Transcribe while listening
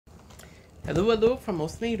Hello from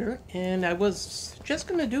Later, and I was just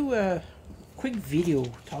gonna do a quick video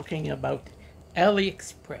talking about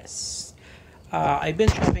Aliexpress. I've been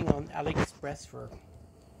shopping on Aliexpress for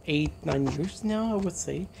 8, 9 years now, I would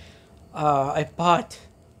say. I bought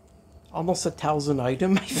almost 1,000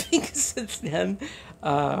 items, I think, since then.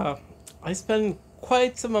 Uh, I spend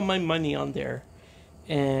quite some of my money on there.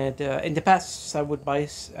 And in the past, I would buy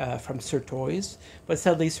from Sir Toys, but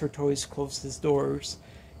sadly, Sir Toys closed its doors.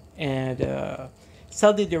 And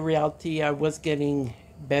sadly, the reality, I was getting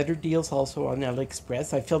better deals also on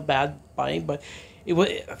AliExpress. I feel bad buying, but it was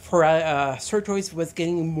for Sir Toys was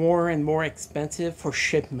getting more and more expensive for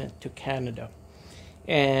shipment to Canada,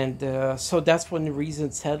 and so that's one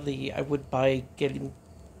reason. Sadly, I would buy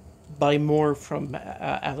more from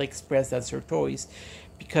AliExpress than Sir Toys,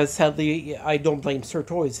 because sadly I don't blame Sir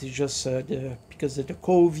Toys. It's just because of the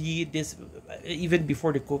COVID. This even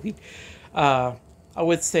before the COVID. Uh, I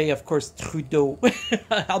would say, of course, Trudeau.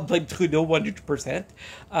 I'll blame Trudeau 100%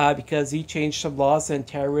 because he changed some laws and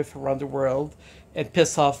tariff around the world and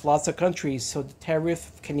pissed off lots of countries. So the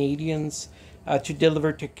tariff of Canadians to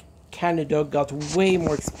deliver to Canada got way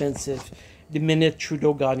more expensive the minute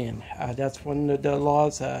Trudeau got in. That's one of the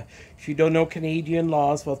laws. If you don't know Canadian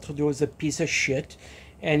laws, well, Trudeau is a piece of shit.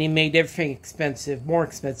 And he made everything expensive, more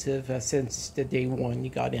expensive since the day one he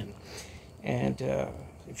got in. And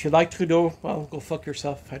if you like Trudeau, well, go fuck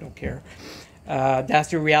yourself. I don't care.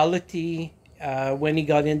 That's the reality. When he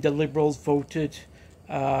got in, the Liberals voted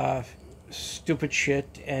stupid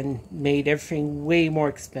shit and made everything way more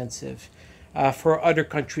expensive for other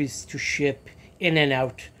countries to ship in and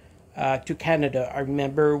out to Canada. I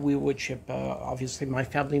remember we would ship, obviously, my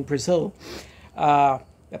family in Brazil. A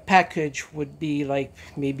package would be like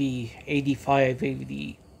maybe 85,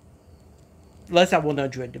 80, less than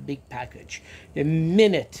 100, the big package. The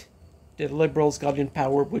minute the Liberals got in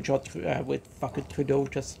power with fucking Trudeau,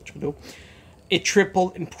 Justin Trudeau, it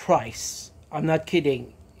tripled in price. I'm not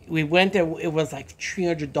kidding. We went and it was like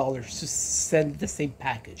 $300 to send the same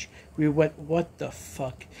package. We went, what the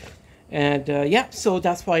fuck? And yeah, so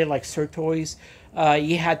that's why I like Sir Toys.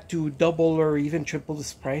 He had to double or even triple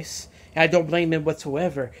this price. And I don't blame him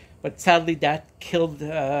whatsoever. But sadly, that killed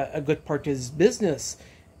a good part of his business.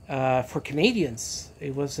 For Canadians,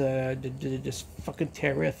 it was this fucking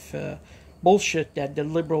tariff bullshit that the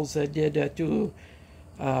Liberals did to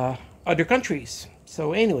other countries.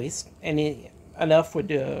 So anyways, enough with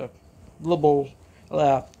the global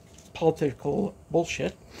political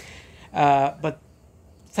bullshit. But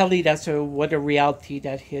sadly, that's what a reality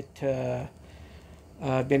that hit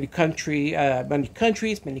many countries,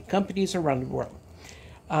 many companies around the world.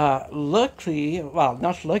 Luckily, well,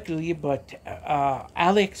 not luckily, but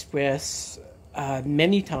AliExpress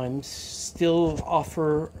many times still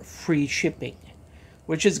offer free shipping,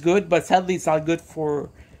 which is good, but sadly it's not good for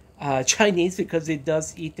Chinese because it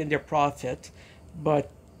does eat in their profit. But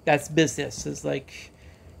that's business. It's like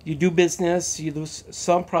you do business, you lose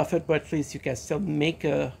some profit, but at least you can still make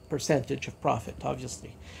a percentage of profit,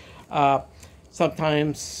 obviously.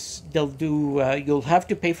 Sometimes they'll do, you'll have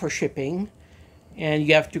to pay for shipping, and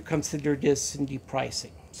you have to consider this in the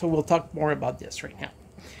pricing. So we'll talk more about this right now.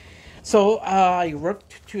 So I wrote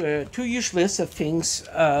to a 2-use list of things,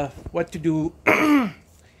 what to do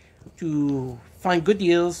to find good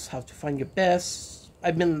deals, how to find your best.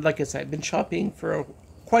 Like I said, I've been shopping for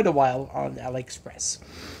quite a while on AliExpress.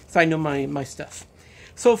 So I know my stuff.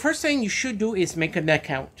 So first thing you should do is make an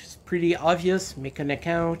account. It's pretty obvious, make an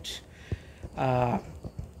account.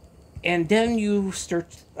 And then you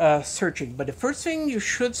start searching. But the first thing you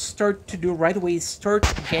should start to do right away is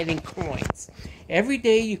start getting coins. Every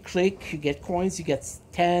day you click, you get coins, you get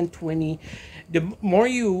 10, 20. The more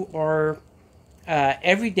you are,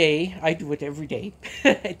 every day, I do it every day.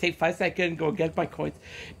 I take 5 seconds, go get my coins.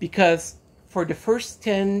 Because for the first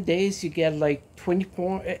 10 days, you get like 20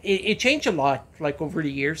 points. It changed a lot, like over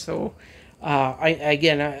the years. So,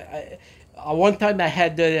 one time I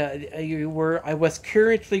had I was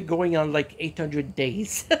currently going on like 800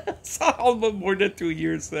 days, so almost more than 2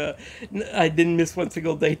 years. I didn't miss one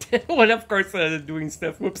single day. When of course doing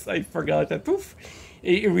stuff, whoops, I forgot that. Poof,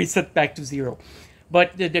 it reset back to zero.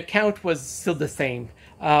 But the count was still the same.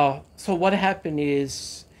 So what happened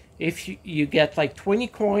is if you get like 20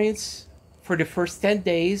 coins for the first 10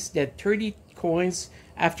 days, then 30 coins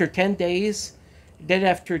after 10 days. Then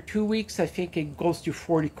after 2 weeks, I think it goes to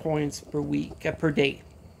 40 coins per week, per day.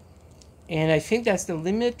 And I think that's the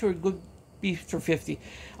limit, or it could be for 50.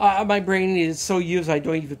 My brain is so used, I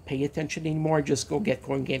don't even pay attention anymore. I just go get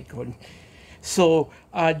coin. So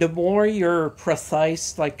the more you're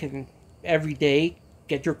precise, like in every day,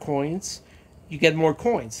 get your coins, you get more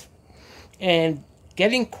coins. And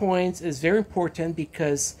getting coins is very important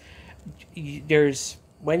because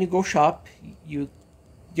when you go shop,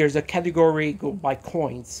 there's a category go by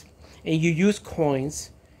coins, and you use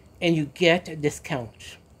coins, and you get a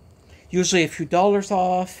discount. Usually a few dollars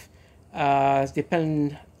off,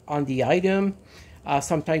 depending on the item.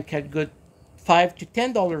 Sometimes get good $5 to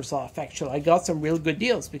 $10 off. Actually, I got some real good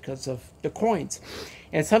deals because of the coins.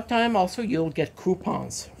 And sometimes also you'll get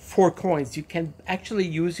coupons for coins. You can actually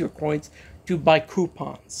use your coins to buy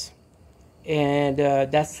coupons. And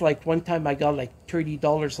that's like one time I got like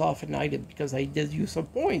 $30 off an item because I did use some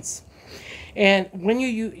points. And when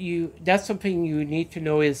you that's something you need to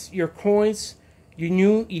know is your coins, you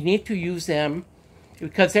need to use them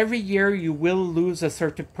because every year you will lose a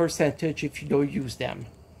certain percentage if you don't use them.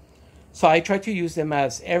 So I try to use them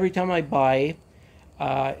as every time I buy.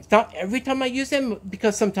 It's not every time I use them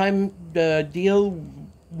because sometimes the deal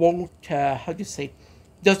won't,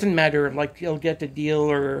 doesn't matter. Like you'll get a deal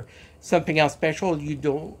or something else special. You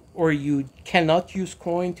don't, or you cannot use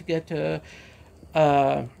coin to get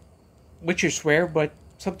which is rare, but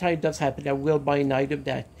sometimes it does happen. I will buy an item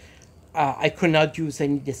that I could not use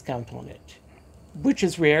any discount on it, which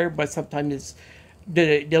is rare, but sometimes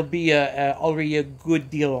there'll be already a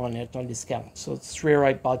good deal on it on discount. So it's rare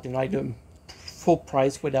I bought an item full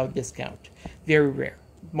price without discount. Very rare.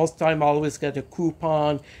 Most time I always get a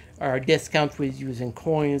coupon or a discount with using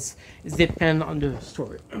coins. It depends on the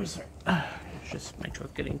store. I'm sorry. It's just my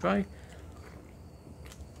throat getting dry.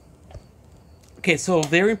 Okay, so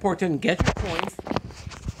very important, get your coins,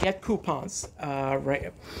 get coupons,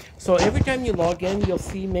 right? So every time you log in, you'll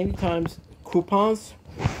see many times coupons,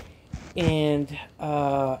 and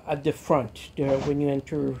at the front, when you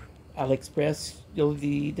enter Aliexpress, you'll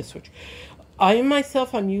see the switch. I'm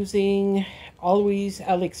using always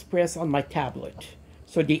Aliexpress on my tablet,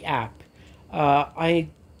 so the app. I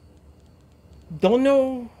don't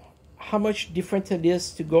know how much difference it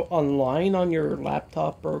is to go online on your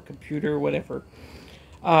laptop or computer or whatever.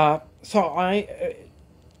 So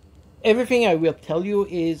everything I will tell you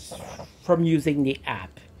is from using the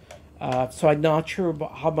app. So I'm not sure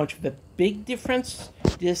about how much of a big difference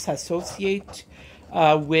this associate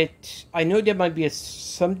with. I know there might be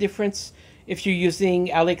some difference if you're using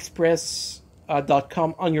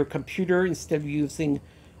Aliexpress.com on your computer instead of using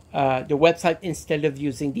the website instead of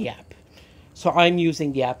using the app. So I'm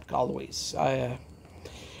using the app always.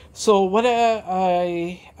 So what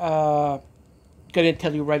I going to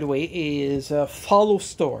tell you right away is follow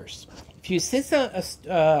stores. If you see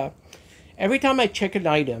every time I check an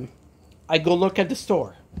item, I go look at the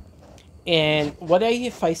store. And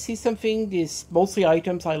if I see something, these mostly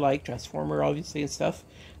items I like, Transformer obviously and stuff,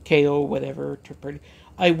 KO, whatever,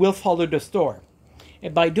 I will follow the store.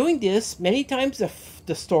 And by doing this, many times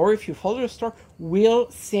the store, if you follow the store, will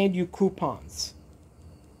send you coupons.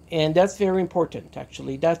 And that's very important,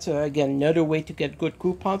 actually. That's, again, another way to get good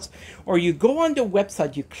coupons. Or you go on the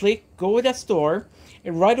website, you go to the store,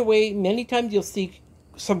 and right away, many times you'll see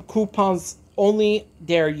some coupons only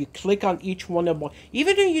there. You click on each one of them.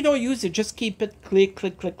 Even if you don't use it, just keep it, click,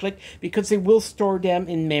 click, click, click, because it will store them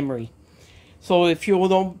in memory. So if you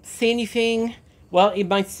don't see anything, well,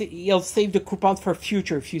 it'll save the coupons for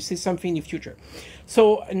future, if you see something in the future.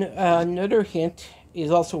 So another hint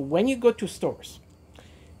is also when you go to stores,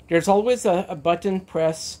 there's always a button,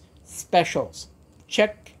 press specials.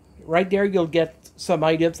 Check right there, you'll get some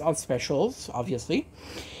items on specials, obviously.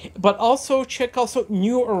 But also check also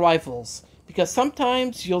new arrivals, because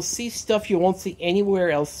sometimes you'll see stuff you won't see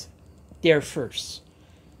anywhere else there first.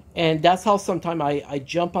 And that's how sometimes I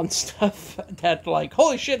jump on stuff that like,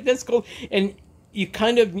 holy shit, that's cool. And you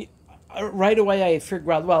kind of, right away I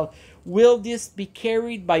figure out, well, will this be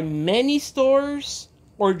carried by many stores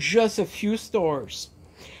or just a few stores?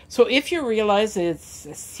 So if you realize it's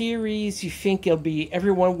a series you think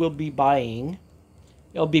everyone will be buying,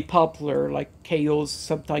 it'll be popular, like KOs,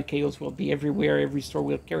 sometimes KOs will be everywhere, every store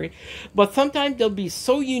will carry. But sometimes they'll be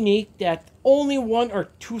so unique that only one or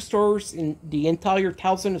two stores in the entire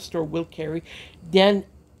 1,000 store will carry. Then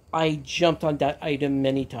I jumped on that item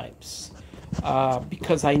many times.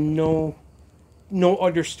 Because I know no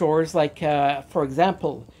other stores, like, for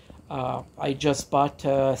example, I just bought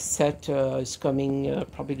a set, it's coming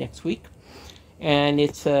probably next week, and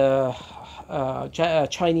it's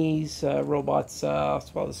Chinese robots,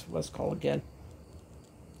 as well as what's called again.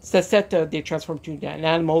 It's a set they transform to an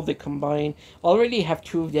animal, they combine. I already have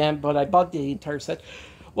two of them, but I bought the entire set.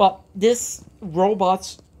 Well, these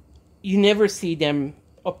robots, you never see them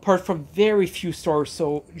apart from very few stores.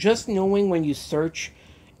 So just knowing when you search,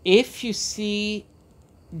 if you see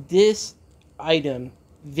this item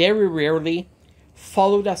very rarely,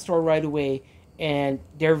 follow that store right away, and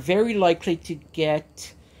they're very likely to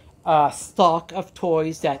get stock of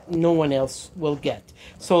toys that no one else will get.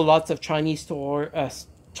 So lots of Chinese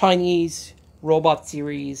robot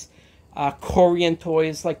series, Korean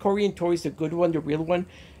toys. Like Korean toys, the good one, the real one.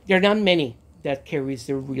 There are not many that carries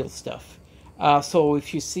the real stuff. So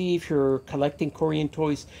if you're collecting Korean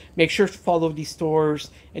toys, make sure to follow these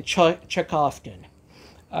stores and check often.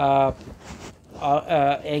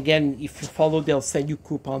 Again, if you follow, they'll send you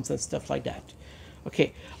coupons and stuff like that.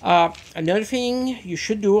 Okay. Another thing you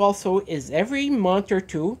should do also is every month or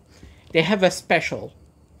two, they have a special.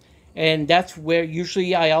 And that's where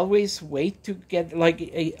usually I always wait to get,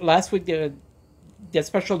 like last week, the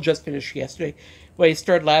special just finished yesterday. Well, it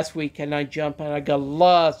started last week, and I jumped, and I got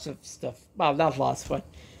lots of stuff. Well, not lots, but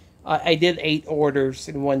I did 8 orders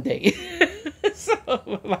in one day. So,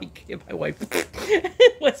 like, my wife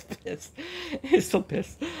was pissed. Is still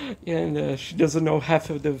pissed. And she doesn't know half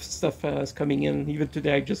of the stuff is coming in. Even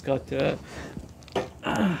today, I just got this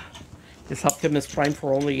Optimus Prime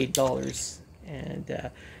for only $8.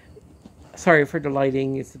 And sorry for the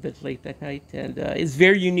lighting, it's a bit late at night, and it's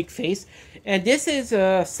very unique face. And this is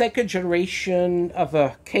a second generation of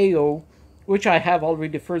a KO, which I have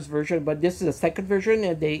already the first version, but this is a second version,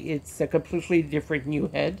 and it's a completely different new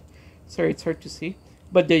head. Sorry, it's hard to see,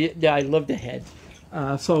 but I love the head.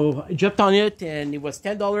 So I jumped on it, and it was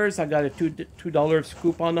 $10. I got a $2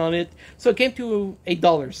 coupon on it, so it came to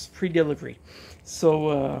 $8 free delivery.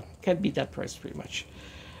 So can't beat that price pretty much.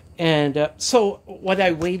 And so what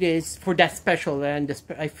I wait is for that special, and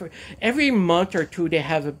every month or two they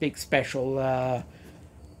have a big special.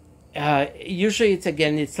 Usually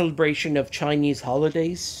it's celebration of Chinese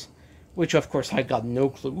holidays, which of course I got no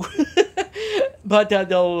clue. But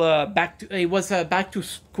it was a back to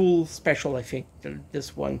school special, I think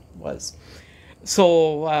this one was.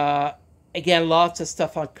 So again, lots of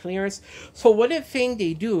stuff on clearance. So what the thing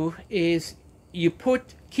they do is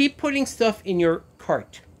keep putting stuff in your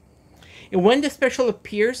cart. And when the special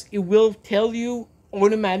appears, it will tell you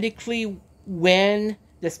automatically when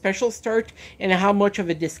the special starts and how much of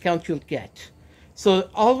a discount you'll get. So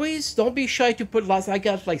always don't be shy to put lots. I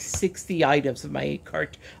got like 60 items in my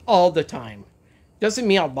cart all the time. Doesn't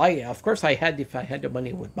mean I'll buy it. Of course, if I had the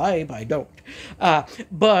money, I would buy it, but I don't.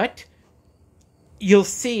 But you'll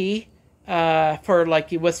see for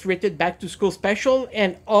like it was rated back to school special,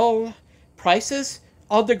 and all prices.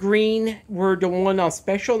 All the green were the one on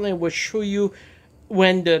special, and it would show you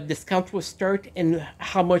when the discount will start and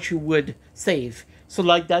how much you would save. So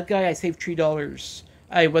like that guy, I saved $3.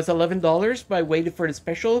 I was $11, but I waited for the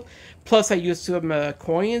special. Plus I used some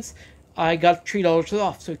coins. I got $3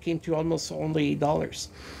 off, so it came to almost only $8.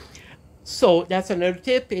 So that's another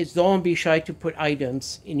tip, is don't be shy to put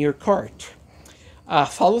items in your cart.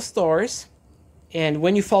 Follow stores. And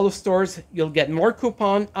when you follow stores, you'll get more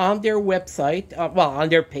coupon on their website. On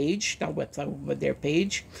their page, not website, but their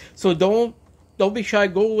page. So don't be shy.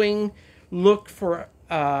 Look for.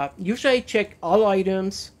 Usually, I check all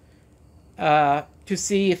items to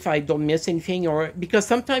see if I don't miss anything, or because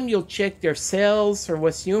sometimes you'll check their sales or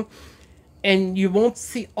what's new, and you won't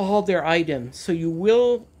see all their items. So you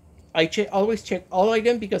will. Always check all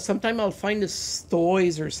items, because sometimes I'll find the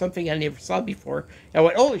toys or something I never saw before. I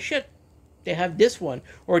went, holy shit. They have this one,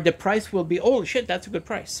 or the price will be, oh shit, that's a good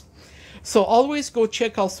price. So always go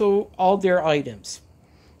check also all their items.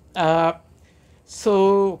 My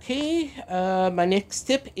next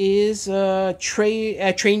tip is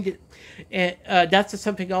trade. That's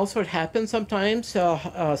something also that happens sometimes.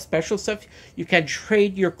 Special stuff, you can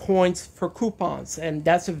trade your coins for coupons, and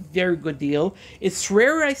that's a very good deal. It's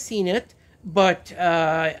rare I've seen it, but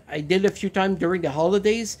I did a few times during the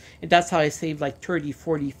holidays, and that's how I saved like 30,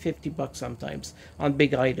 40, 50 bucks sometimes on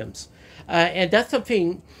big items. And that's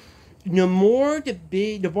something, the more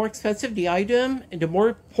expensive the item, and the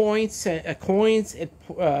more points, coins, and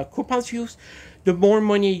coupons you use, the more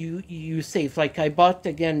money you save. Like I bought,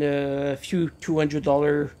 again, a few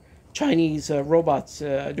 $200 Chinese robots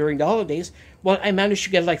during the holidays. Well, I managed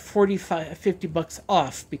to get like 45, 50 bucks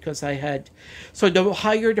off because I had. So the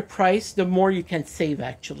higher the price, the more you can save,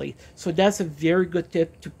 actually. So that's a very good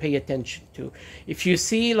tip to pay attention to. If you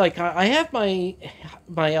see, like I have my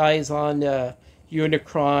eyes on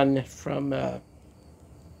Unicron from,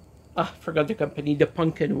 I forgot the company, the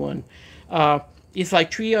pumpkin one. It's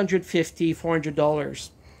like $350, $400.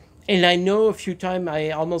 And I know a few times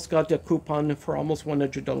I almost got a coupon for almost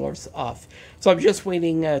 $100 off. So I'm just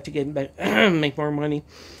waiting to make more money.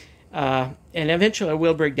 And eventually I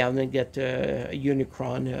will break down and get a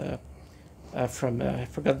Unicron from, I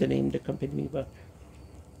forgot the name of the company, but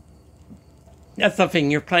That's something.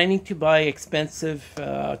 You're planning to buy expensive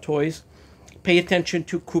toys. Pay attention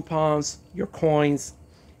to coupons, your coins,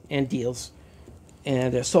 and deals.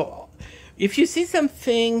 And so, if you see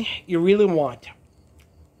something you really want,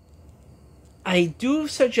 I do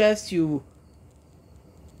suggest you.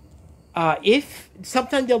 If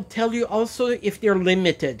sometimes they'll tell you also if they're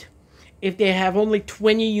limited. If they have only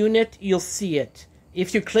 20 units, you'll see it.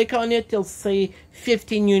 If you click on it, they'll say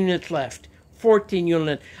 15 units left, 14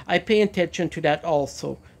 units. I pay attention to that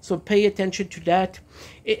also. So pay attention to that.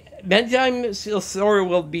 Many times the store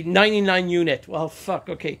will be 99 units. Well, fuck,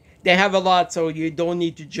 okay. They have a lot, so you don't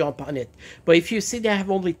need to jump on it. But if you see they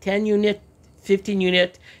have only 10 units, 15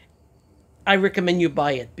 units, I recommend you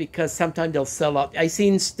buy it because sometimes they'll sell out. I've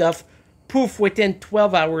seen stuff, poof, within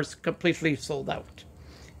 12 hours, completely sold out.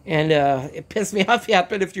 And it pissed me off. It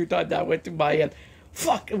happened a few times. I went to buy it.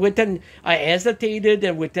 Fuck, I hesitated,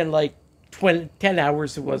 and within like 10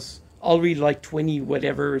 hours, it was already like 20,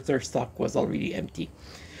 whatever, their stock was already empty.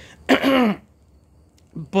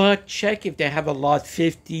 But check if they have a lot,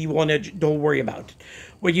 50, don't worry about it.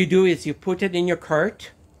 What you do is you put it in your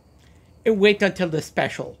cart and wait until the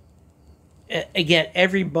special. Again,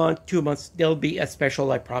 every month, 2 months, there'll be a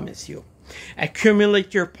special, I promise you.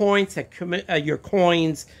 Accumulate your points, your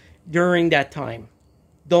coins during that time.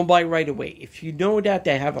 Don't buy right away. If you know that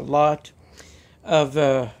they have a lot of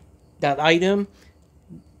that item,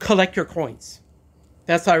 collect your coins.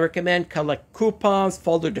 That's what I recommend. Collect coupons,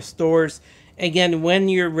 follow the stores. Again, when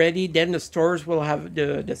you're ready, then the stores will have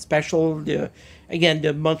the special, the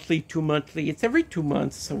monthly, 2 monthly. It's every 2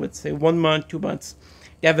 months, so it's 1 month, 2 months.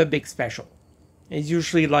 They have a big special. It's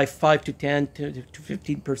usually like 5 to 10 to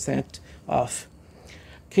 15% off.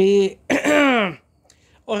 Okay.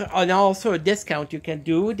 And also a discount you can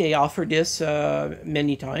do. They offer this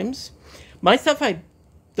many times. Myself, I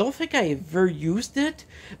don't think I ever used it,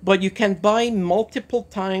 but you can buy multiple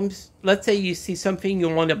times. Let's say you see something you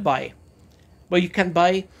want to buy. But you can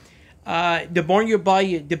buy, the more you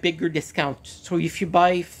buy, the bigger discount. So if you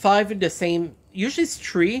buy 5 of the same, usually it's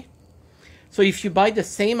 3. So if you buy the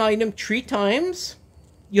same item 3 times,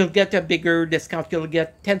 you'll get a bigger discount. You'll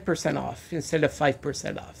get 10% off instead of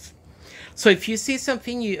 5% off. So if you see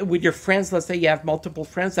something with your friends, let's say you have multiple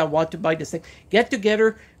friends that want to buy the same, get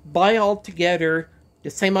together, buy all together the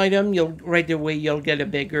same item, right away you'll get a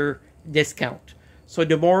bigger discount. So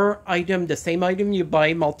the more the same item you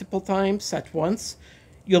buy multiple times at once,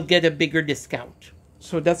 you'll get a bigger discount.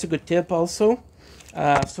 So that's a good tip also.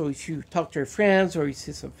 So if you talk to your friends or you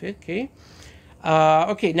see something, okay.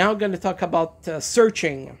 Okay, now I'm going to talk about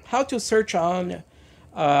searching. How to search on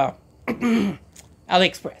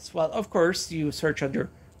Aliexpress. Well, of course, you search under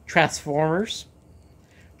Transformer.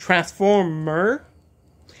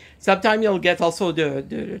 Sometimes you'll get also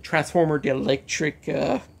the Transformer, the electric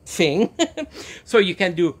thing. So you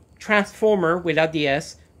can do Transformer without the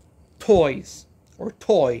S, toys, or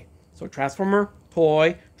toy. So Transformer,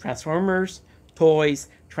 toy, Transformers, toys,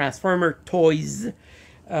 Transformer, toys,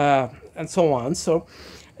 and so on. So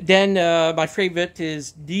then my favorite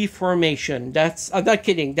is deformation. I'm not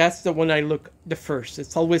kidding. That's the one I look the first.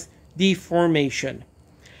 It's always deformation.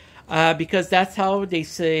 Because that's how they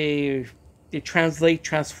say, they translate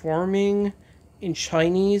transforming in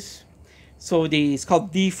Chinese. So it's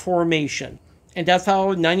called deformation. And that's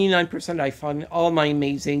how 99% I find all my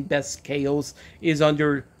amazing best KOs is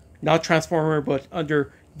under, not transformer, but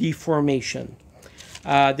under deformation.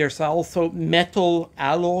 There's also metal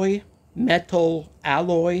alloy,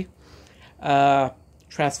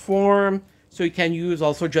 transform. So you can use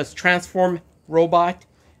also just transform robot.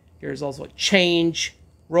 There's also change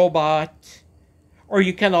robot, or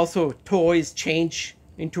you can also toys change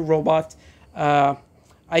into robot. I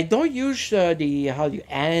don't use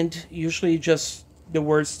usually just the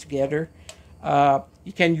words together.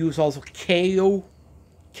 You can use also KO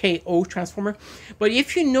transformer. But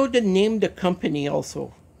if you know the name of the company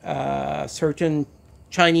also, certain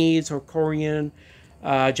Chinese or Korean,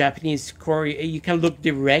 Japanese, Korean, you can look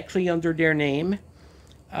directly under their name.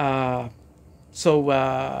 What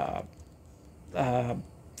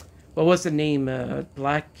was the name?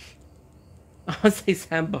 Black. I want to say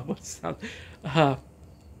Samba. What's that?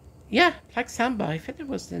 Yeah, Black Samba. I think it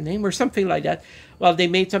was the name or something like that. Well, they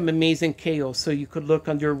made some amazing KO, so you could look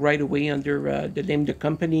right away under the name of the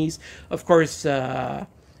companies. Of course,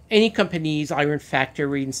 any companies, Iron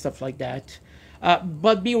Factory and stuff like that.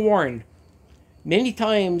 But be warned, many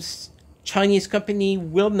times Chinese company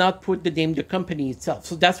will not put the name of the company itself.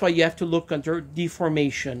 So that's why you have to look under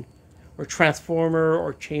deformation or transformer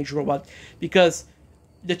or change robot, because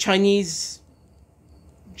the Chinese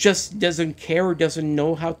just doesn't care or doesn't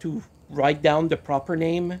know how to write down the proper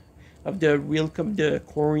name. of the real the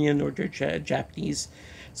Korean or the Japanese.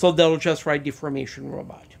 So they'll just write deformation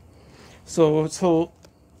robot. So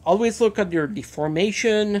always look at your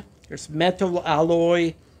deformation. There's metal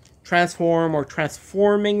alloy, transform or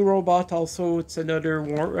transforming robot. Also, it's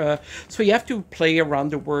another. So you have to play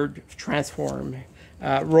around the word transform.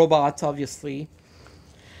 Robots, obviously.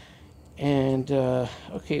 And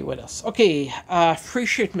okay, what else? Okay, free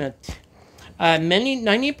shipment.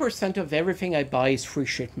 90% of everything I buy is free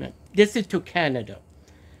shipment. This is to Canada.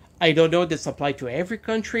 I don't know this applies to every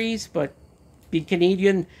countries, but being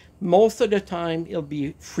Canadian, most of the time it'll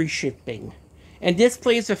be free shipping, and this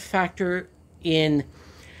plays a factor in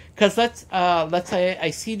because let's say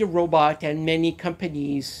I see the robot and many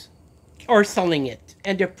companies are selling it,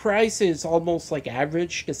 and the price is almost like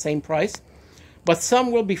average, the same price, but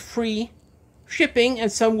some will be free shipping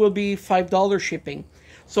and some will be $5 shipping.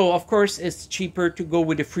 So of course it's cheaper to go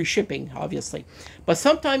with the free shipping, obviously, but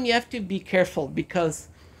sometimes you have to be careful because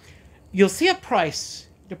you'll see a price.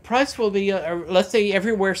 The price will be, let's say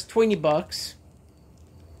everywhere's $20,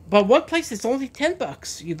 but one place is only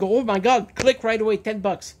 $10. You go, oh my God, click right away,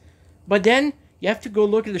 $10. But then you have to go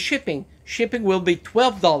look at the shipping. Shipping will be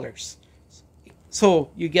 $12.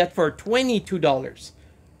 So you get for $22.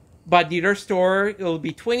 But the other store, it'll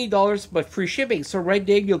be $20, but free shipping. So right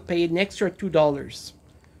there, you'll pay an extra $2.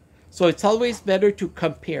 So it's always better to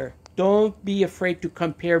compare. Don't be afraid to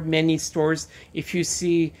compare many stores. If you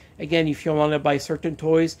see, again, if you want to buy certain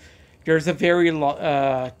toys, there's a very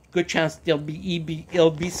good chance it'll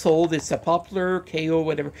be sold. It's a popular KO,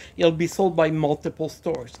 whatever. It'll be sold by multiple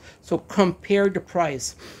stores. So compare the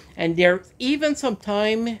price. And there, even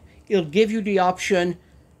sometime, it'll give you the option,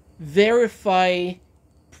 verify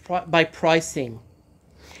by pricing.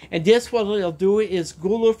 And this, what it'll do is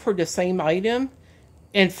go look for the same item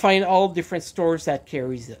and find all different stores that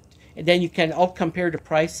carries it. And then you can all compare the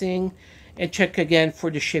pricing and check again for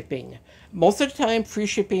the shipping. Most of the time, free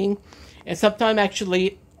shipping, and sometimes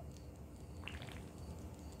actually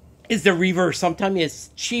is the reverse. Sometimes it's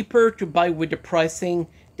cheaper to buy with the pricing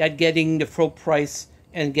than getting the full price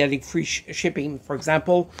and getting free shipping. For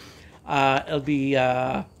example, it'll be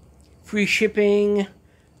free shipping,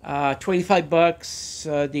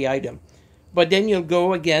 $25 the item. But then you'll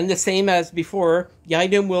go again, the same as before. The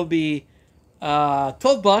item will be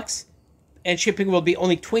 $12 and shipping will be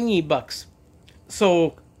only $20.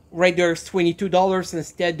 So right there's $22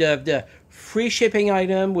 instead of the free shipping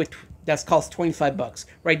item that costs $25.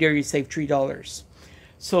 Right there you save $3.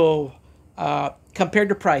 So compare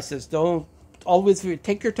the prices. Don't always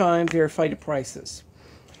take your time, verify the prices.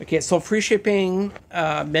 Okay, so free shipping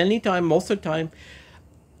most of the time.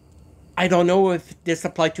 I don't know if this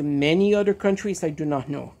applies to many other countries. I do not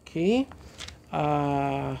know. Okay.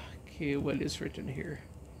 Okay, what is written here?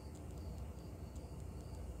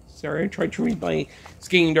 Sorry, I tried to read my... It's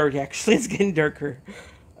getting dark, actually. It's getting darker.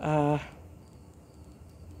 My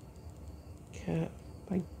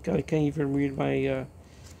God, I can't even read my...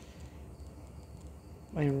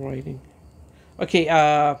 my writing. Okay,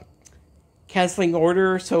 canceling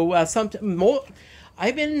order. So,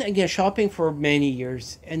 I've been, again, shopping for many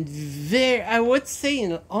years. And I would say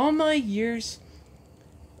in all my years...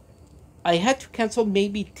 I had to cancel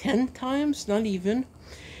maybe 10 times, not even.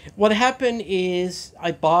 What happened is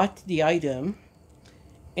I bought the item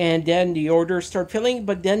and then the order started filling,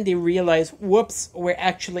 but then they realized, whoops, we're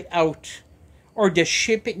actually out. Or the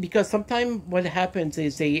shipping, because sometimes what happens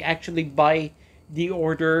is they actually buy the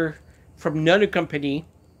order from another company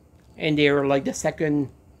and they're like the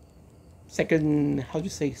second, how do you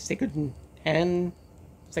say, second hand,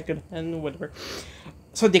 whatever.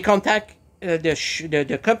 So they contact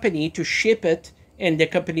the company to ship it, and the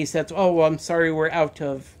company says, oh, I'm sorry, we're out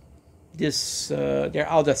of this, they're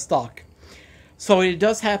out of stock. So it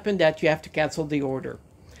does happen that you have to cancel the order.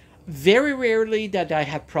 Very rarely that I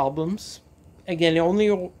had problems. Again, only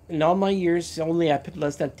in all my years, only happened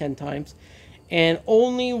less than 10 times. And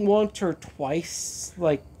only once or twice,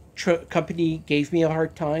 like, company gave me a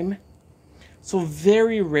hard time. So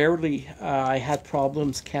very rarely I had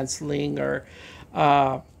problems canceling or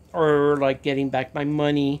like getting back my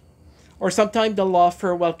money. Or sometimes they'll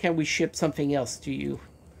offer, well, can we ship something else to you?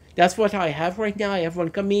 That's what I have right now. I have one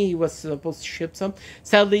company, he was supposed to ship some.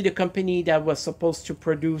 Sadly, the company that was supposed to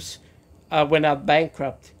produce went out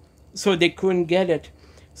bankrupt. So they couldn't get it.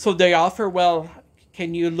 So they offer, well,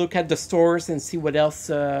 can you look at the stores and see what else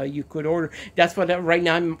you could order? That's what right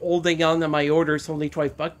now I'm holding on to my orders, only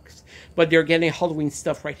 $12. But they're getting Halloween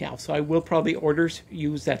stuff right now. So I will probably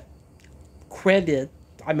use that credit.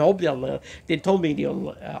 I'm hoping they told me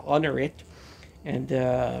they'll honor it.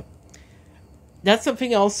 And that's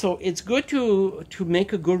something also. It's good to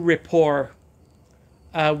make a good rapport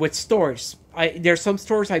with stores. There's some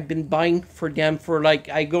stores I've been buying for them for like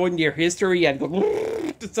I go in their history and go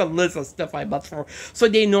it's a list of stuff I bought for, so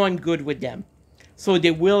they know I'm good with them. So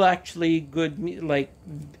they will actually good like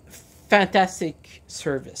fantastic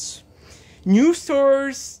service. New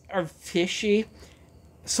stores are fishy,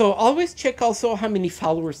 so always check also how many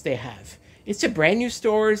followers they have. It's a brand new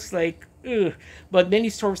stores like. Ugh. But many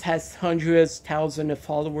stores has hundreds, thousands of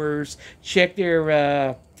followers. Check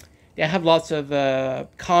their they have lots of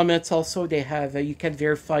comments. Also, they have you can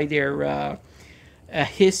verify their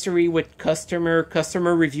history with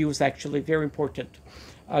customer reviews. Actually, very important.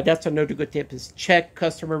 That's another good tip: is check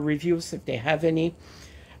customer reviews if they have any,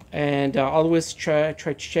 and always try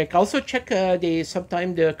to check. Also, check they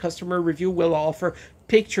sometimes the customer review will offer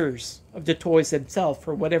pictures of the toys themselves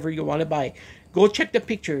or whatever you want to buy. Go check the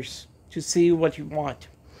pictures to see what you want.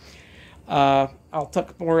 I'll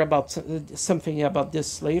talk more about something about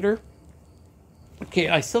this later. Okay,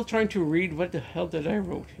 I'm still trying to read what the hell did I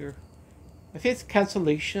wrote here. I think it's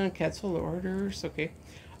cancellation, cancel orders. Okay,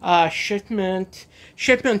 shipment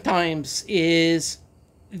times is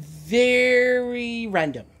very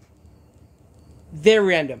random. Very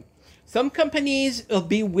random. Some companies will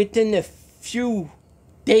be within a few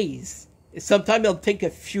days. Sometimes it'll take a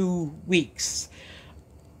few weeks.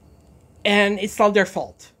 And it's not their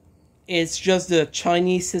fault. It's just the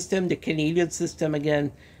Chinese system, the Canadian system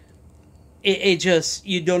again. It just,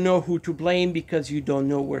 you don't know who to blame because you don't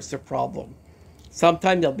know where's the problem.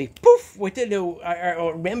 Sometimes they'll be poof within I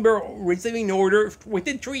remember receiving an order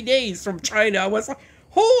within 3 days from China. I was like,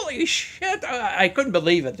 holy shit, I couldn't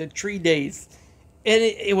believe it in 3 days. And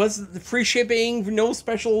it was free shipping, no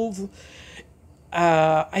specials.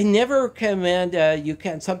 I never recommend you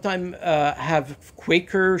can sometimes have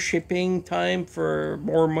quicker shipping time for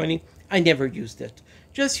more money. I never used it.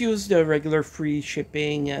 Just use the regular free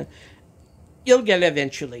shipping and you'll get it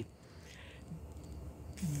eventually.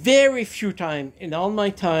 Very few time in all my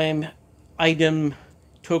time item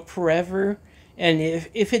took forever, and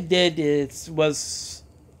if it did, it was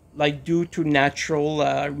like due to natural.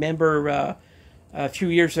 Remember a few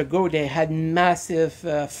years ago they had massive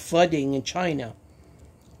flooding in China.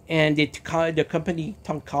 And the company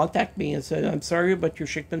contacted me and said, "I'm sorry, but your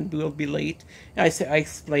shipment will be late." And I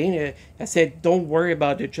explained it. I said, "Don't worry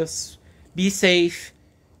about it. Just be safe.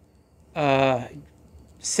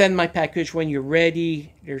 Send my package when you're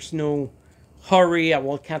ready. There's no hurry. I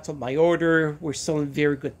won't cancel my order. We're still in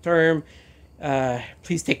very good term.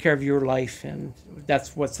 Please take care of your life, and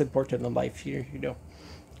that's what's important in life here. You know,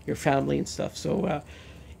 your family and stuff." So,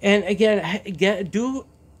 and again, do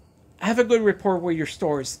have a good rapport with your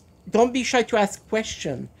stores. Don't be shy to ask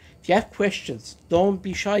questions. If you have questions, don't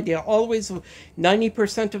be shy. They always,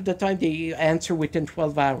 90% of the time, they answer within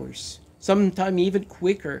 12 hours. Sometimes even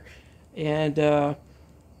quicker. And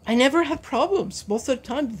I never had problems. Most of the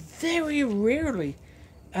time, very rarely.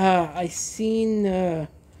 I seen,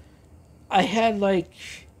 I had like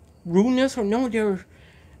rudeness or no, they're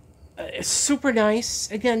super nice.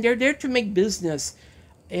 Again, they're there to make business.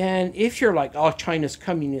 And if you're like, oh, China's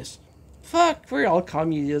communist, fuck, we're all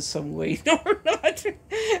communists some way. No, we're not.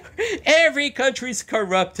 Every country's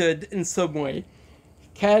corrupted in some way.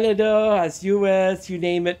 Canada, as US, you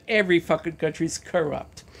name it, every fucking country's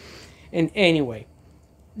corrupt. And anyway,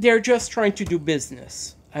 they're just trying to do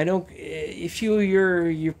business. I don't, if you're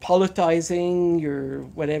politicizing, you're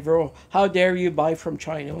whatever, how dare you buy from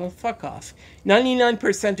China? Well, fuck off.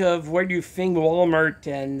 99% of where you think Walmart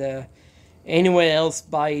and anyone else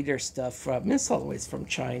buy their stuff from, it's always from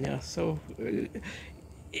China. So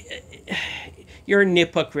you're a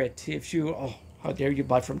hypocrite if you, oh, how dare you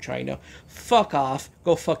buy from China? Fuck off.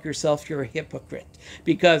 Go fuck yourself. You're a hypocrite.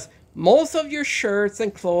 Because most of your shirts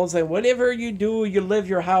and clothes and whatever you do, you live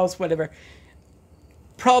your house, whatever,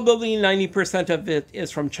 probably 90% of it is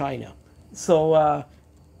from China. So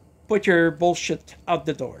put your bullshit out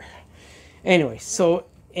the door. Anyway, so,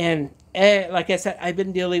 and like I said, I've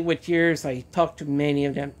been dealing with years. I talked to many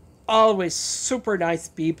of them. Always super nice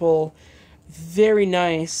people. Very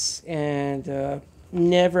nice. And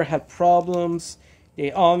never had problems.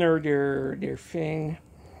 They honor their thing.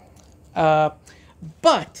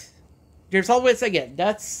 But there's always, again,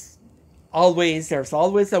 there's always a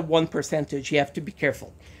 1% you have to be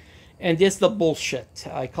careful. And this is the bullshit.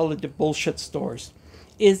 I call it the bullshit stores.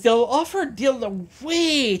 Is they'll offer a deal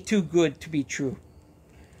way too good to be true.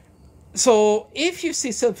 So if you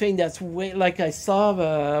see something that's way, like I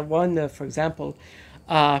saw one, for example,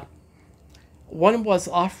 one was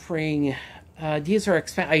offering, these are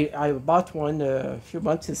I bought one a few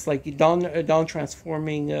months. It's like down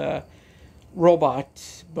transforming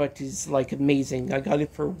robot, but he's like amazing. I got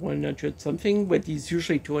it for 100 something, but he's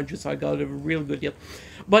usually 200, so I got a real good deal.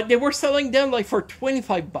 But they were selling them like for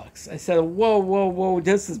 25 bucks. I said, whoa, whoa, whoa,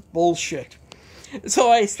 this is bullshit.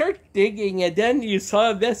 So I start digging, and then you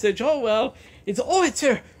saw a message. Oh well, it's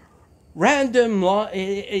a random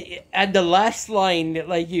at the last line,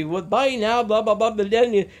 like you would buy now, blah blah blah. But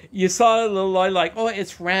then you saw a little line like, oh,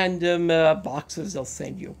 it's random boxes they'll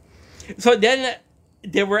send you. So then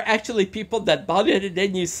there were actually people that bought it, and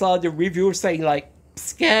then you saw the reviewer saying like,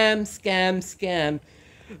 scam, scam, scam.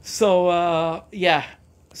 So yeah,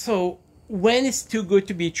 so when it's too good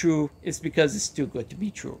to be true, it's because it's too good to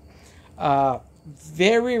be true.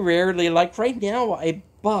 Very rarely, like right now, I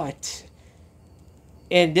bought,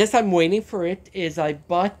 and this I'm waiting for it, is I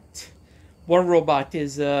bought one robot,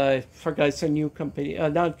 is, forgot, it's a new company,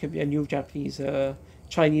 not a new Japanese,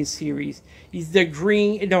 Chinese series. He's the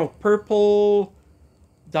green, purple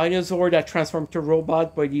dinosaur that transformed to a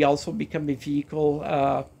robot, but he also became a vehicle.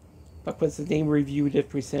 What was the name? Reviewed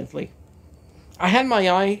it recently. I had my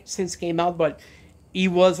eye since it came out, but he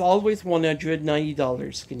was always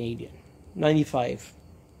 $190 Canadian. 95.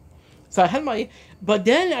 So I had my, but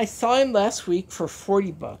then I saw him last week for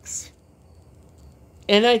 40 bucks.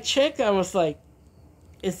 And I checked, I was like,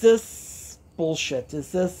 is this bullshit?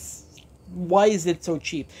 Why is it so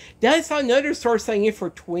cheap? Then I saw another store selling it for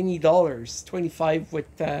 $20, 25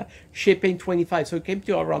 with shipping, 25. So it came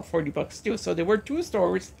to around 40 bucks too. So there were two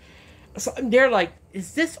stores. So they're like,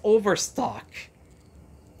 is this overstock?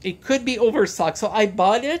 It could be overstock. So I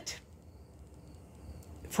bought it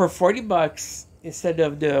for 40 bucks instead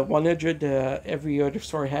of the 100 every other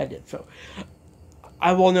store had it. So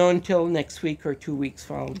I won't know until next week or 2 weeks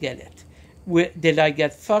when I'll get it. Did I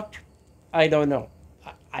get fucked? I don't know.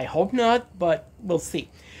 I hope not, but we'll see.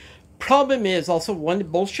 Problem is also, one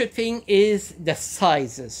bullshit thing is the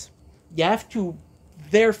sizes. You have to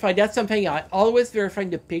verify. That's something I always verify in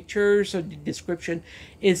the pictures or the description,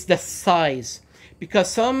 is the size. Because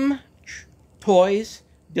some toys,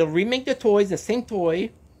 they'll remake the toys, the same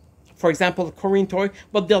toy, for example, the Korean toy,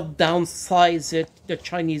 but they'll downsize it, the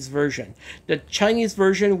Chinese version. The Chinese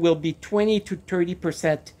version will be 20 to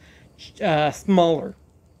 30% smaller.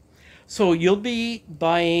 So you'll be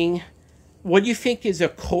buying what you think is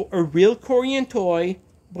a real Korean toy,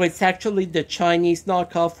 but it's actually the Chinese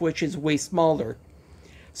knockoff, which is way smaller.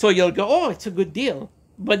 So you'll go, oh, it's a good deal.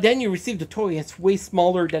 But then you receive the toy, it's way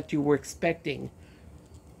smaller than you were expecting.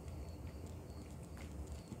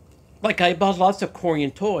 Like, I bought lots of Korean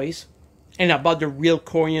toys, and I bought the real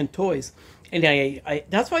Korean toys. And I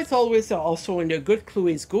that's why it's always also, and a good clue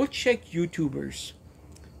is go check YouTubers,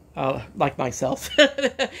 like myself.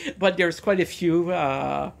 But there's quite a few.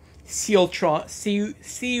 Seoul.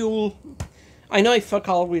 I know I fuck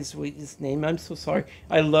always with his name. I'm so sorry.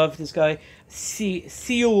 I love this guy.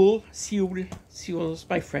 Seoul is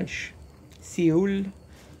my French. Seoultron.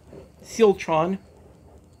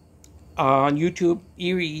 On YouTube,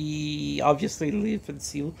 he obviously lives in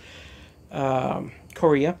Seoul,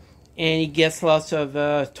 Korea, and he gets lots of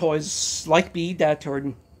toys like me that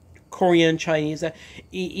are Korean, Chinese.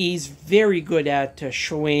 He's very good at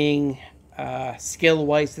showing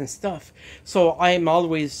skill-wise and stuff. So I'm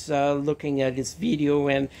always looking at his video,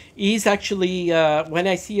 and he's actually, when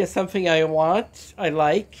I see something I want, I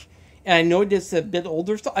like, and I know this a bit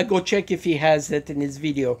older, so I go check if he has it in his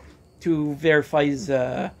video to verify his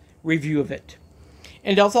review of it.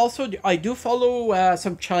 And there's also, I do follow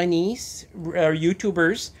some Chinese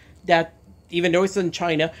YouTubers that, even though it's in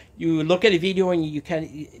China, you look at a video and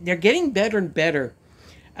they're getting better and better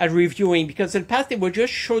at reviewing, because in the past they would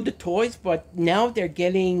just show the toys, but now they're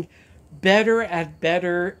getting better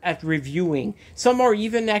at reviewing. Some are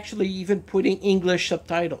even putting English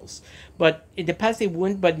subtitles, but in the past they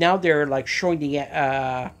wouldn't, but now they're like showing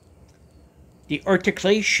the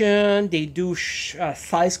articulation, they do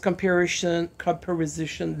size comparison,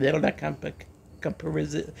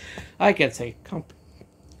 I can say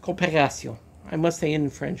comparation. I must say it in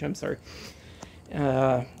French, I'm sorry.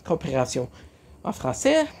 Comparation en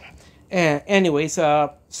français. Anyways,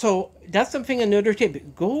 so that's something, another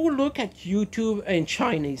tip. Go look at YouTube in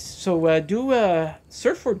Chinese. So do a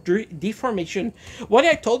search for deformation. What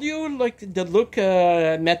I told you, like the look,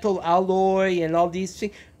 metal alloy and all these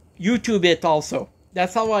things, YouTube it also.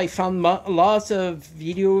 That's how I found lots of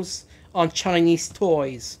videos on Chinese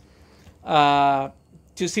toys. To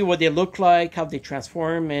see what they look like, how they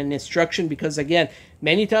transform, and instruction. Because again,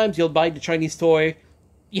 many times you'll buy the Chinese toy,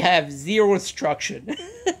 you have zero instruction.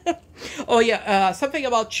 Oh yeah, something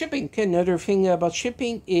about shipping. Okay, another thing about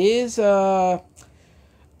shipping is, okay,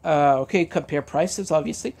 compare prices,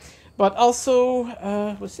 obviously. But also,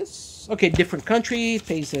 what's this? Okay, different country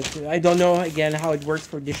pays it. I don't know again how it works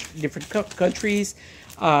for different countries.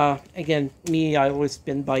 Again, me, I always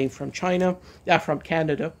been buying from China, from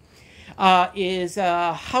Canada. Is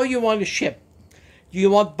how you want to ship. Do you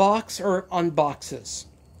want box or unboxes?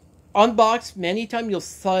 Unbox, many times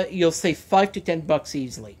you'll save $5 to $10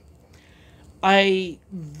 easily. I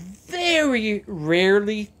very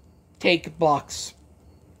rarely take box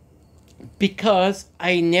because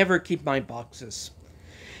I never keep my boxes.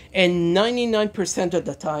 And 99% of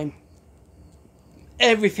the time,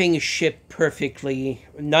 everything is shipped perfectly,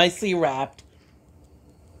 nicely wrapped.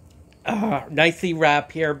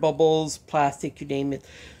 Air bubbles, plastic, you name it.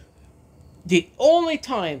 The only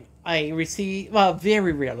time I receive, well,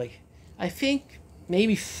 very rarely, I think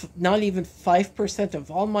maybe not even 5%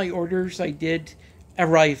 of all my orders I did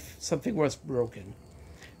arrive, something was broken.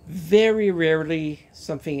 Very rarely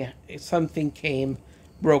something came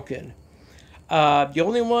broken. The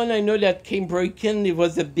only one I know that came broken, it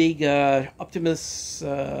was a big Optimus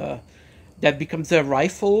that becomes a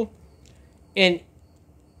rifle. And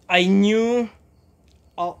I knew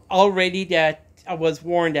already that I was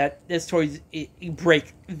warned that this toy it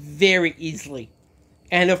break very easily.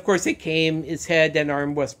 And of course it came, his head and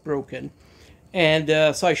arm was broken.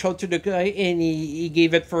 And so I showed to the guy and he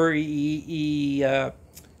gave it for,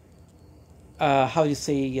 how do you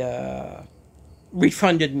say,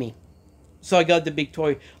 refunded me. So I got the big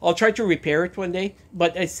toy. I'll try to repair it one day,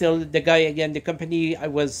 but I still, the guy again, the company, I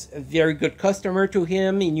was a very good customer to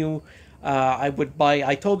him. He knew I would buy,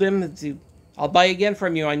 I told him, I'll buy again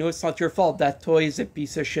from you. I know it's not your fault. That toy is a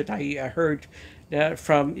piece of shit. I heard that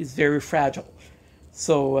from, is very fragile.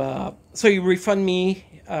 So you refund me.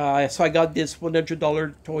 So I got this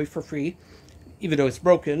 $100 toy for free, even though it's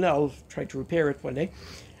broken. I'll try to repair it one day.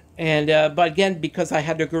 And but again, because I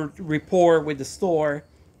had a good rapport with the store,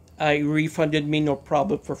 I refunded me no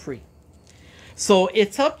problem for free. So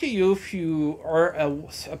it's up to you if you are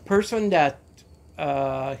a person that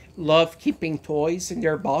love keeping toys in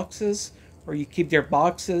their boxes, or you keep their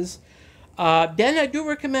boxes. Then I do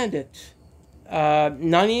recommend it.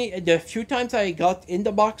 The few times I got in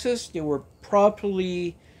the boxes, they were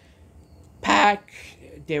properly packed.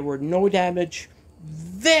 There were no damage.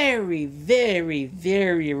 Very, very,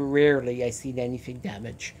 very rarely I seen anything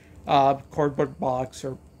damaged. Cardboard box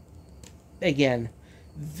or, again,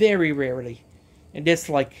 very rarely. And this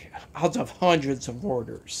like out of hundreds of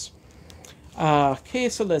orders. Okay,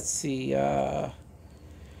 so let's see. Okay,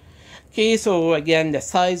 so again, the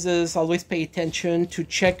sizes, always pay attention to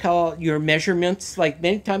check out your measurements. Like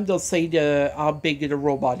many times they'll say how big the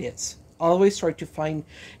robot is. Always try to find,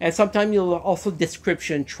 and sometimes you'll also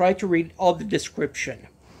description. Try to read all the description.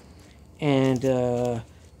 And,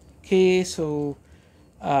 okay, so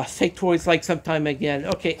fake toys like sometime again.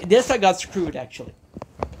 Okay, this I got screwed actually.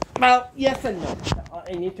 Well, yes and no.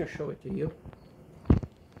 I need to show it to you.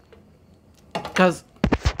 Because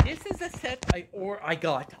this is a set I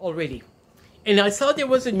got already. And I saw there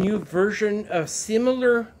was a new version of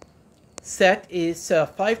similar set. Is a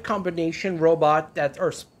 5 combination robot that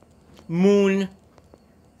are moon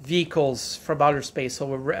vehicles from outer space.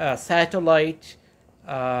 So a satellite,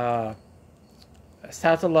 a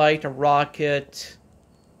rocket.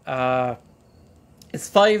 It's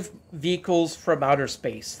 5 vehicles from outer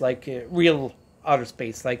space, like real outer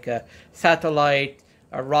space, like a satellite,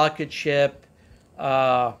 a rocket ship,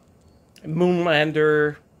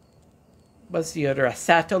 moonlander, what's the other? A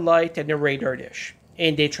satellite and a radar dish.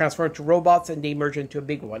 And they transform to robots and they merge into a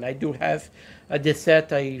big one. I do have this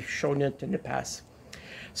set. I've shown it in the past.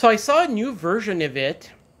 So I saw a new version of it,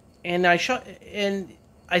 and I saw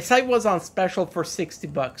it was on special for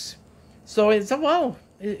 $60. So it's wow,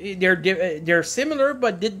 they're similar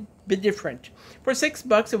but did bit different. For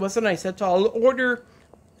 $6, it was a nice set. So I'll order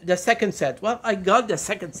the second set. Well, I got the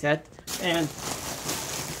second set, and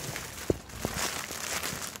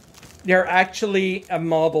they're actually a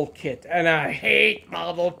model kit, and I hate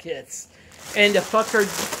model kits. And the fucker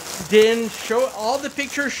didn't show, all the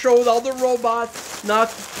pictures showed all the robots, not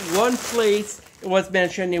one place it was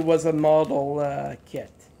mentioned it was a model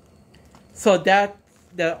kit. So that,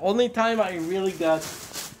 the only time I really got,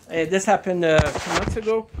 this happened 2 months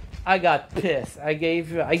ago, I got pissed. I gave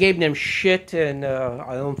them shit, and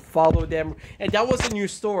I don't follow them. And that was a new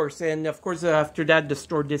store. And of course, after that, the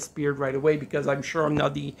store disappeared right away because I'm sure I'm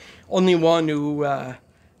not the only one who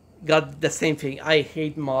got the same thing. I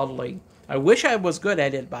hate modeling. I wish I was good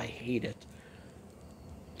at it, but I hate it.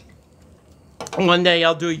 One day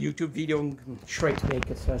I'll do a YouTube video and try to make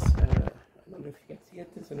it. I don't know if you can see it.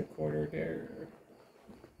 It's in the corner there.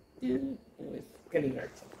 Yeah, anyways, getting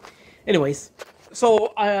hurt. Anyways.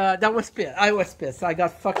 So that was pissed. I was pissed. I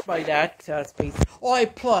got fucked by that space. Oh,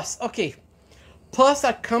 plus. Okay. Plus,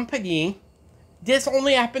 a company. This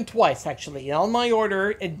only happened twice, actually. On my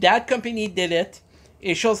order, that company did it.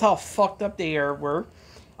 It shows how fucked up they were.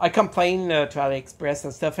 I complained to Aliexpress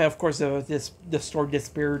and stuff. And of course, the store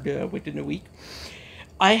disappeared within a week.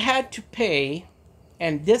 I had to pay,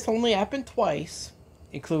 and this only happened twice,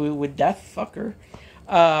 including with that fucker.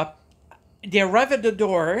 They arrived at the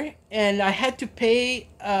door, and I had to pay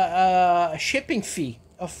a shipping fee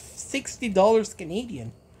of $60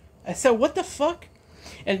 Canadian. I said, what the fuck?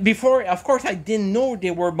 And before, of course, I didn't know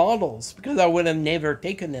they were models because I would have never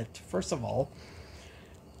taken it, first of all.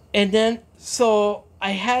 And then, so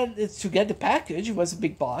I had to get the package. It was a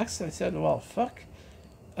big box. I said, well, fuck.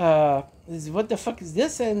 What the fuck is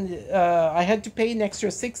this? And I had to pay an extra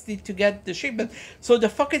 $60 to get the shipment. So the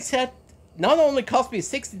fucking set not only cost me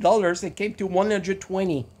 $60, it came to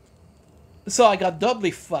 $120. So I got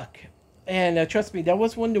doubly fucked. And trust me, that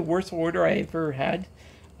was one of the worst order I ever had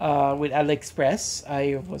with Aliexpress.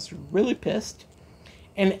 I was really pissed.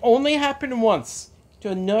 And it only happened once to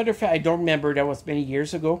another I don't remember, that was many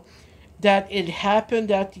years ago, that it happened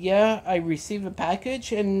that, yeah, I received a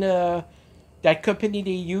package and that company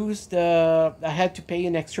they used, I had to pay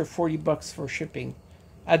an extra $40 for shipping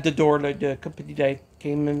at the door, like the company that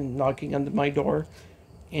came in knocking on my door.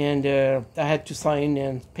 And I had to sign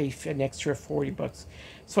and pay an extra $40.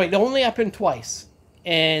 So it only happened twice.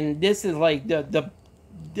 And this is like so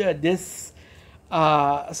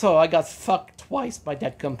I got fucked twice by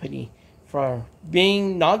that company for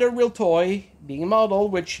being not a real toy, being a model,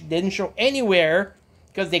 which didn't show anywhere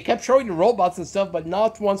because they kept showing the robots and stuff, but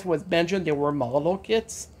not once was mentioned they were model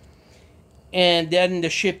kits. And then the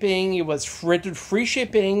shipping, it was free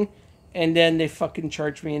shipping, and then they fucking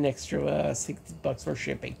charged me an extra $60 for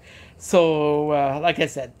shipping. So, like I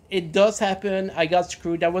said, it does happen. I got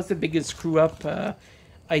screwed. That was the biggest screw up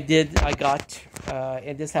I got,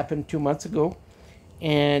 and this happened 2 months ago.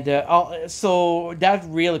 And so that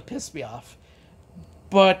really pissed me off.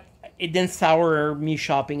 But it didn't sour me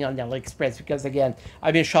shopping on Aliexpress because, again,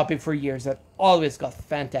 I've been shopping for years and always got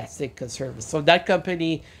fantastic service. So that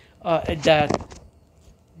company,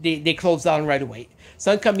 they closed down right away.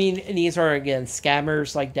 Some companies are, again,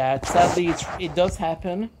 scammers like that. Sadly, it does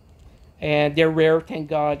happen. And they're rare, thank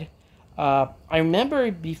God. I remember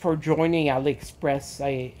before joining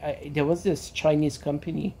Aliexpress, there was this Chinese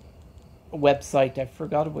company website. I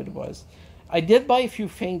forgot what it was. I did buy a few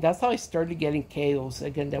things. That's how I started getting KOs.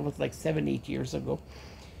 Again, that was like 7-8 years ago.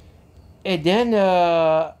 And then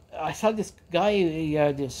I saw this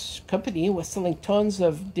guy, this company was selling tons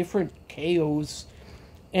of different KOs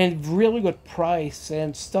and really good price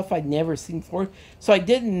and stuff I'd never seen before. So I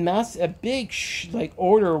did a big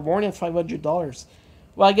order, more than $500.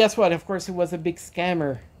 Well, guess what? Of course, it was a big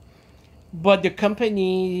scammer. But the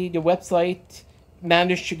company, the website,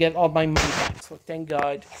 managed to get all my money back. So thank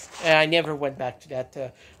God. And I never went back to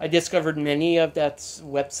that. I discovered many of that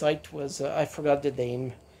website was, I forgot the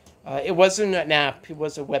name. It wasn't an app. It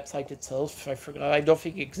was a website itself. I forgot. I don't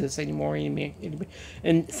think it exists anymore.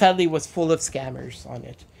 And sadly, it was full of scammers on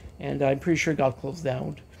it. And I'm pretty sure it got closed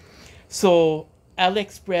down. So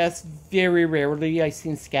Aliexpress, very rarely I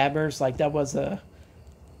seen scammers. Like that was a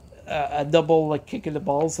double kick in the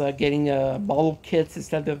balls, getting model kits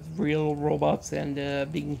instead of real robots, and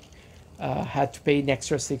being had to pay an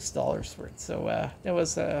extra $6 for it. So that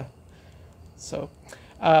was so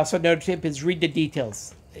another tip is read the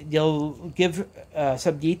details. They'll give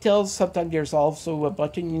some details. Sometimes there's also a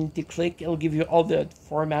button you need to click. It'll give you all the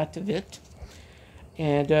format of it.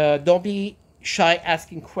 And don't be shy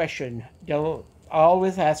asking questions. They'll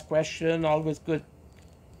always ask questions. Always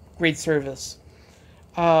great service.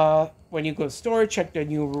 When you go to store, check the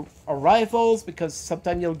new arrivals, because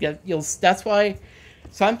sometimes that's why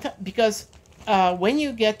because when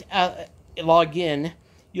you get log in,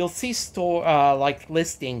 you'll see store like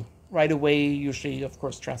listing right away, usually of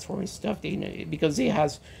course transforming stuff, because it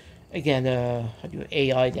has, again,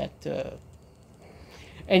 AI that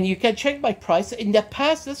and you can check by price. In the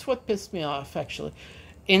past, this is what pissed me off actually.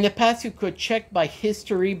 In the past, you could check by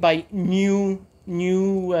history, by new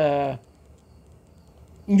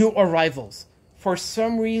arrivals. For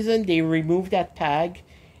some reason, they removed that tag.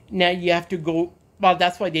 Now you have to go. Well,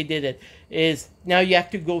 that's why they did it. Is now you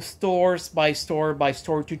have to go stores by store by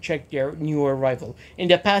store to check their new arrival. In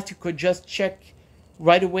the past, you could just check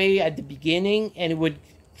right away at the beginning, and it would,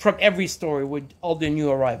 from every store, with all the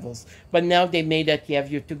new arrivals. But now they made that you have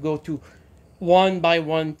to go to one by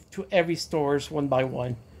one to every stores one by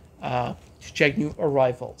one to check new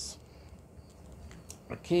arrivals.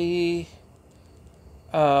 Okay.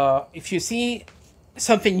 If you see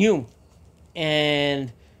something new,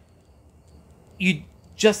 and you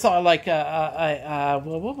just saw like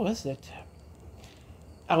what was it?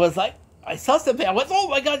 I was like, I saw something. I was, oh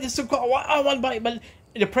my god, this is so cool. I want to buy it, but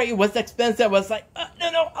the price was expensive. I was like,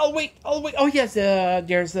 no, I'll wait. Oh yes,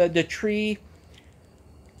 there's the tree.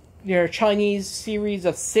 Their Chinese series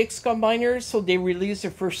of 6 combiners, so they released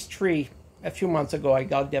their first 3 a few months ago. I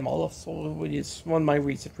got them all, so it's one of my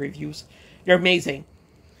recent reviews. They're amazing.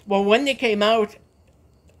 Well, when they came out,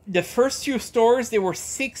 the first few stores, they were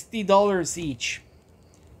 $60 each.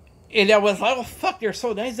 And I was like, oh fuck, they're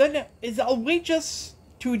so nice. Then I'll wait just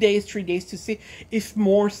 2 days, 3 days to see if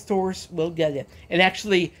more stores will get it. And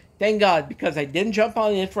actually, thank God, because I didn't jump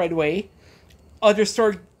on it right away. Other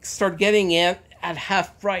stores start getting it at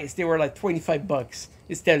half price. They were like $25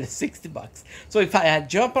 instead of $60. So if I had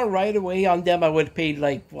jumped on right away on them, I would have paid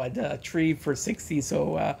like what 3 for 60.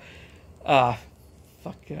 So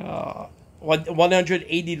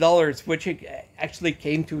 $180, which actually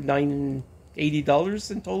came to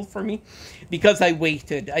 $80 in total for me, because I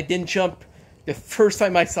waited. I didn't jump the first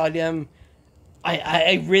time I saw them.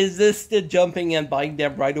 I resisted jumping and buying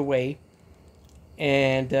them right away.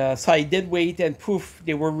 And so I did wait, and poof,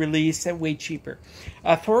 they were released and way cheaper.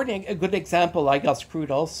 For a good example, I got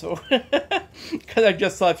screwed also, because I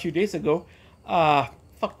just saw a few days ago. That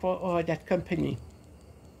company.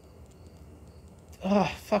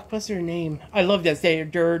 What's their name? I love this.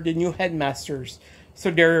 They're the new headmasters.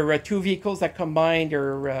 So there are 2 vehicles that combined.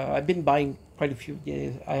 I've been buying quite a few.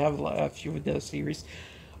 I have a few of the series.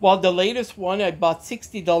 Well, the latest one I bought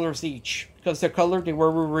 $60 each, because the color they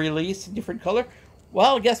were released, a different color.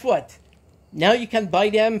 Well, guess what? Now you can buy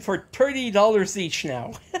them for $30 each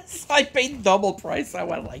now. So I paid double price. I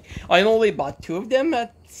only bought 2 of them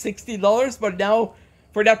at $60, but now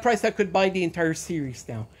for that price I could buy the entire series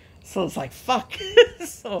now. So it's like, fuck.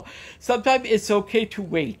 So sometimes it's okay to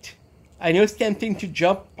wait. I know it's tempting to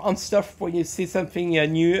jump on stuff when you see something a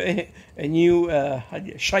new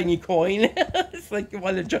shiny coin. It's like you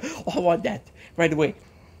want to jump. Oh, I want that right away.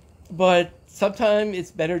 But sometimes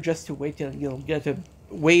it's better just to wait till you'll get a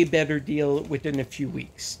way better deal within a few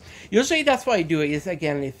weeks. Usually that's why I do it. Is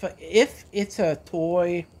again, if it's a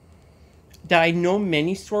toy that I know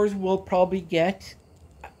many stores will probably get,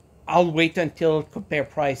 I'll wait until compare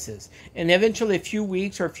prices, and eventually a few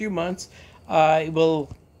weeks or a few months, it will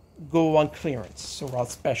go on clearance, so on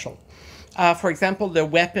special. For example, the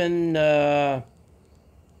weapon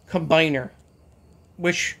combiner,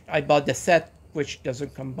 which I bought the set, which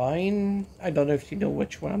doesn't combine. I don't know if you know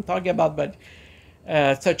which one I'm talking about, but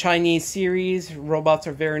it's a Chinese series. Robots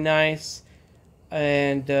are very nice,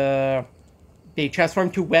 and they transform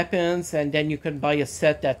to weapons, and then you can buy a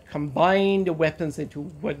set that combine the weapons into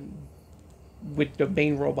one with the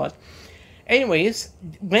main robot. Anyways,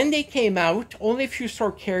 when they came out, only a few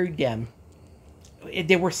stores carried them.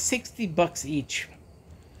 They were $60 each,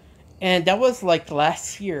 and that was like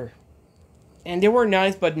last year. And they were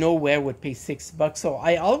nice, but no way I would pay $60. So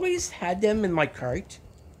I always had them in my cart,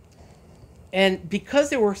 and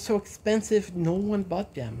because they were so expensive, no one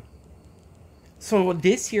bought them. So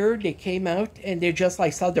this year they came out, and they just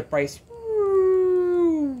like saw the price.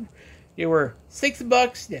 They were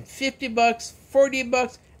 $60, then $50,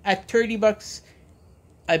 $40, at $30.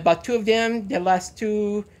 I bought 2 of them. The last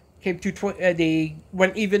 2 came to they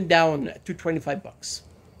went even down to $25.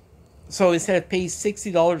 So instead of paying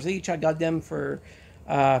 $60 each, I got them for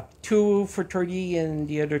 2 for $30, and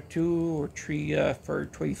the other 2 or 3 for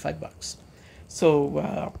 $25.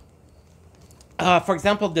 So, for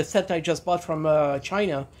example, the set I just bought from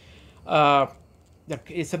China,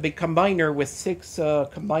 it's a big combiner with 6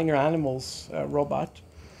 combiner animals robot.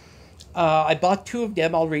 I bought 2 of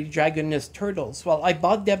them already, Dragoness Turtles. Well, I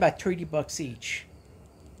bought them at $30 each.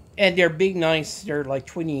 And they're big, nice. They're like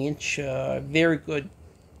 20-inch, very good.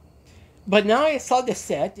 But now I saw the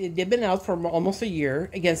set. They've been out for almost a year.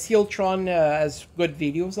 Again, Sealtron has good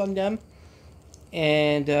videos on them.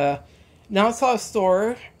 And now I saw a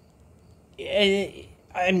store. And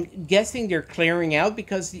I'm guessing they're clearing out,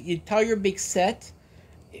 because the entire big set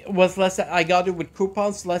was less than, I got it with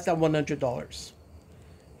coupons, less than $100.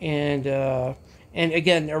 And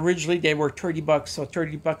again, originally they were $30, so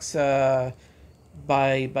 $30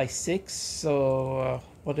 by 6, so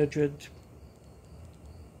 100.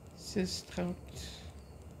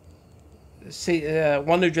 Say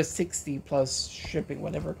 160 plus shipping,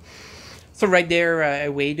 whatever. So right there, I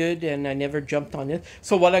waited and I never jumped on it.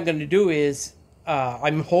 So what I'm going to do is,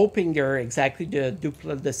 I'm hoping they're exactly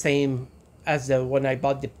the same as the one I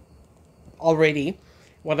bought already.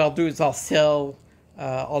 What I'll do is I'll sell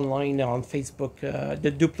online on Facebook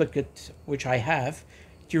the duplicate which I have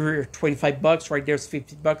to 25 bucks. Right there's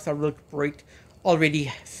 50 bucks. I'll recuperate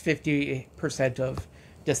already 50% of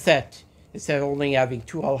the set. Instead of only having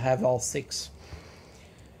 2, I'll have all 6.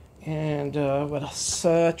 And what else?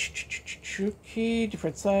 Okay,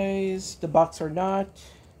 different size. The box or not.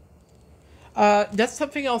 That's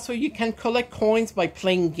something also. You can collect coins by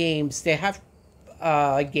playing games. They have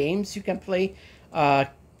games you can play.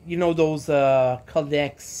 You know those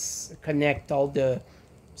connect all the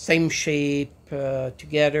same shape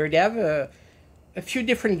together. They have a few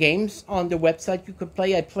different games on the website you could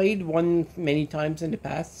play. I played one many times in the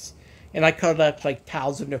past. And I collect like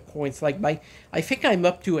thousands of coins. Like I think I'm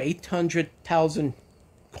up to 800,000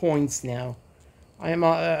 coins now. I am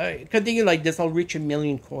continue like this. I'll reach 1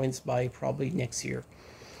 million coins by probably next year.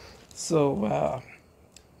 So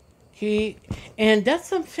okay, and that's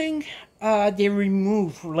something they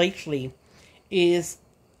removed lately. Is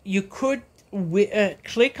you could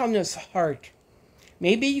click on this heart.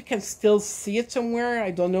 Maybe you can still see it somewhere.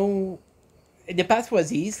 I don't know. In the past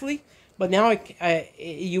was easily. But now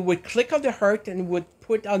you would click on the heart and would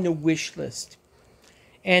put on the wish list.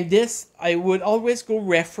 And this, I would always go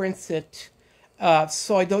reference it.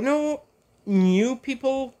 So I don't know, new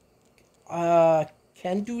people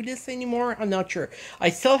can do this anymore. I'm not sure.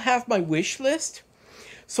 I still have my wish list.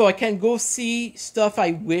 So I can go see stuff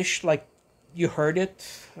I wish, like you heard it.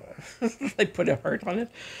 I put a heart on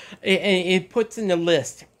it. And it puts in the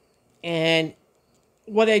list. And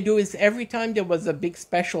what I do is every time there was a big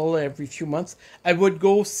special every few months, I would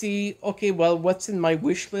go see, okay, well, what's in my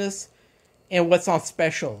wish list and what's on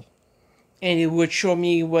special. And it would show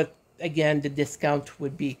me what, again, the discount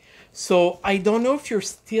would be. So I don't know if you're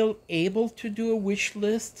still able to do a wish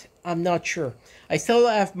list. I'm not sure. I still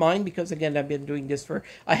have mine because, again, I've been doing this for,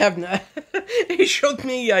 I have not, it showed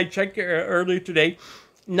me, I checked earlier today,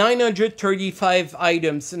 935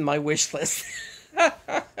 items in my wish list.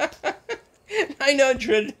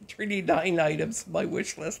 939 items on my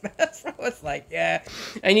wish list. So I was like, yeah,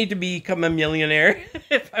 I need to become a millionaire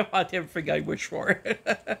if I want everything I wish for.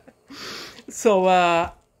 So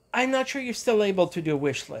I'm not sure you're still able to do a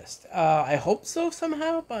wish list. I hope so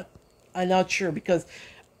somehow, but I'm not sure because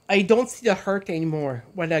I don't see the heart anymore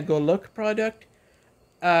when I go look product.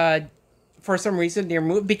 For some reason they're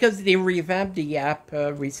moved because they revamped the app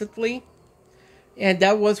recently. And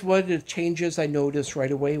that was one of the changes I noticed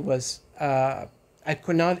right away was I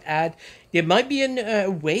could not add. There might be a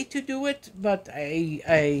way to do it, but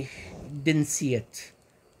I didn't see it.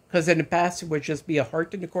 Because in the past, it would just be a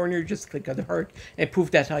heart in the corner. Just click on the heart and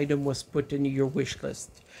prove that item was put in your wish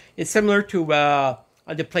list. It's similar to on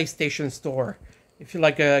the PlayStation Store. If you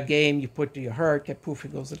like a game, you put your heart and poof,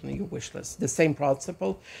 it goes into your wish list. The same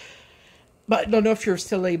principle. But I don't know if you're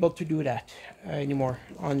still able to do that anymore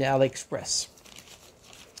on the Aliexpress.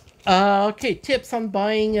 Okay, tips on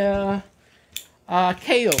buying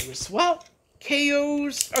KOs. Well,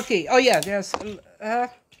 KOs. Okay. Oh yeah, there's.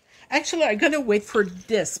 Actually, I gotta wait for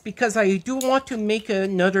this because I do want to make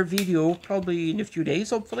another video, probably in a few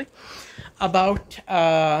days, hopefully, about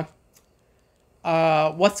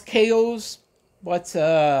what's KOs, what's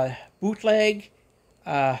bootleg,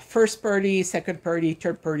 first party, second party,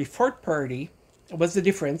 third party, fourth party. What's the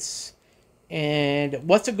difference? And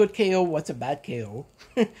what's a good KO? What's a bad KO?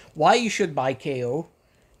 Why you should buy KO?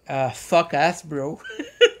 Fuck Hasbro.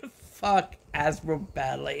 Fuck Hasbro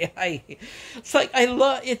badly. It's like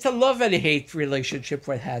it's a love and hate relationship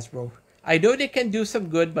with Hasbro. I know they can do some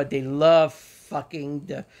good, but they love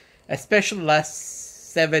fucking especially the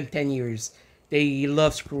last 7-10 years. They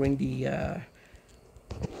love screwing the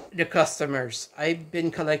customers. I've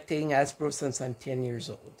been collecting Hasbro since I'm 10 years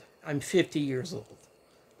old. I'm 50 years old.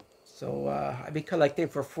 So I've been collecting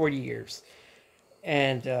for 40 years.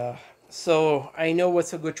 And so I know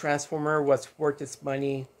what's a good Transformer, what's worth its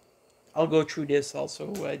money. I'll go through this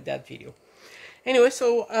also, that video. Anyway,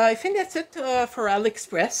 so I think that's it for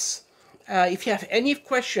Aliexpress. If you have any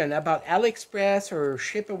question about Aliexpress or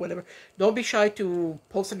ship or whatever, don't be shy to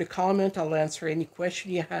post in the comment. I'll answer any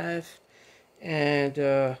question you have. And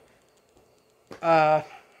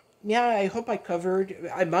yeah, I hope I covered.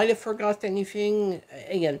 I might have forgot anything.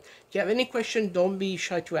 Again, if you have any question, don't be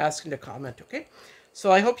shy to ask in the comment, okay?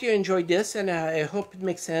 So I hope you enjoyed this, and I hope it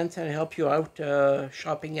makes sense and help you out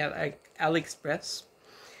shopping at Aliexpress.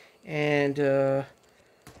 And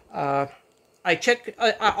I checked.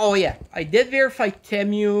 Oh yeah, I did verify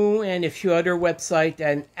Temu and a few other websites,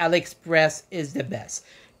 and Aliexpress is the best.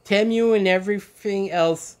 Temu and everything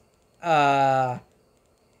else,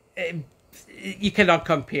 you cannot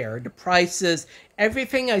compare. The prices,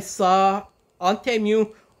 everything I saw on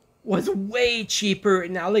Temu was way cheaper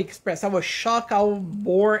in Aliexpress. I was shocked how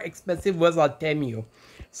more expensive it was on Temu.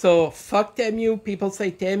 So fuck Temu. People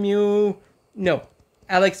say Temu. No,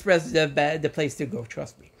 AliExpress is the place to go.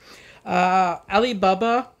 Trust me.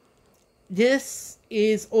 Alibaba. This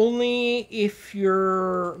is only if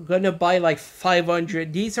you're gonna buy like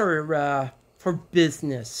 500. These are for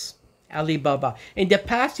business. Alibaba. In the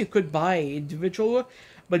past, you could buy individual,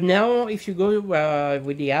 but now if you go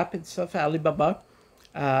with the app and stuff, Alibaba,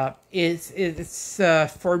 it's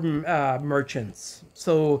for merchants.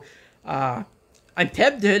 So I'm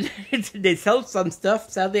tempted. They sell some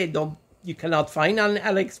stuff. Sadly, you cannot find on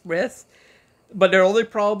AliExpress. But the only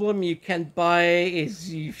problem you can't buy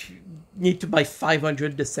is you need to buy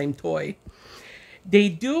 500 the same toy. They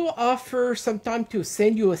do offer sometimes to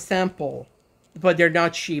send you a sample, but they're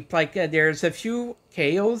not cheap. Like there's a few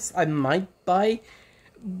KOs I might buy,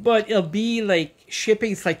 but it'll be like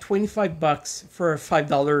shipping is like $25 for a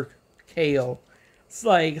 $5 KO. It's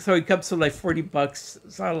like, so it comes to like $40.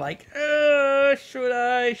 So I'm like, should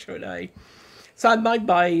I? So I might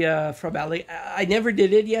buy from Ali. I never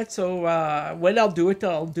did it yet, so when I'll do it,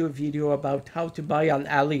 I'll do a video about how to buy on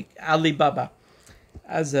Alibaba.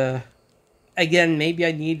 Again, maybe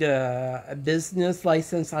I need a business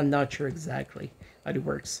license. I'm not sure exactly how it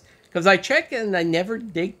works. Because I check and I never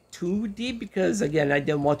dig too deep because, again, I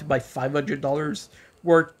didn't want to buy $500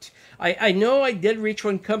 worth. I know I did reach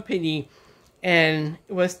one company and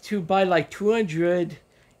it was to buy like 200.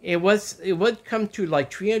 It would come to like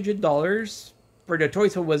 $300 for the toy,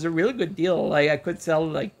 so it was a really good deal. Like I could sell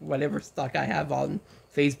like whatever stock I have on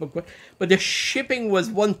Facebook, but the shipping was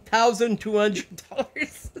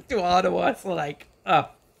 $1,200 to Ottawa. So like,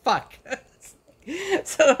 fuck.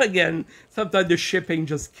 So again, sometimes the shipping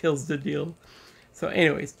just kills the deal. So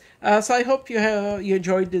anyways, so I hope you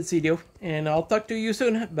enjoyed this video, and I'll talk to you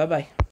soon. Bye bye.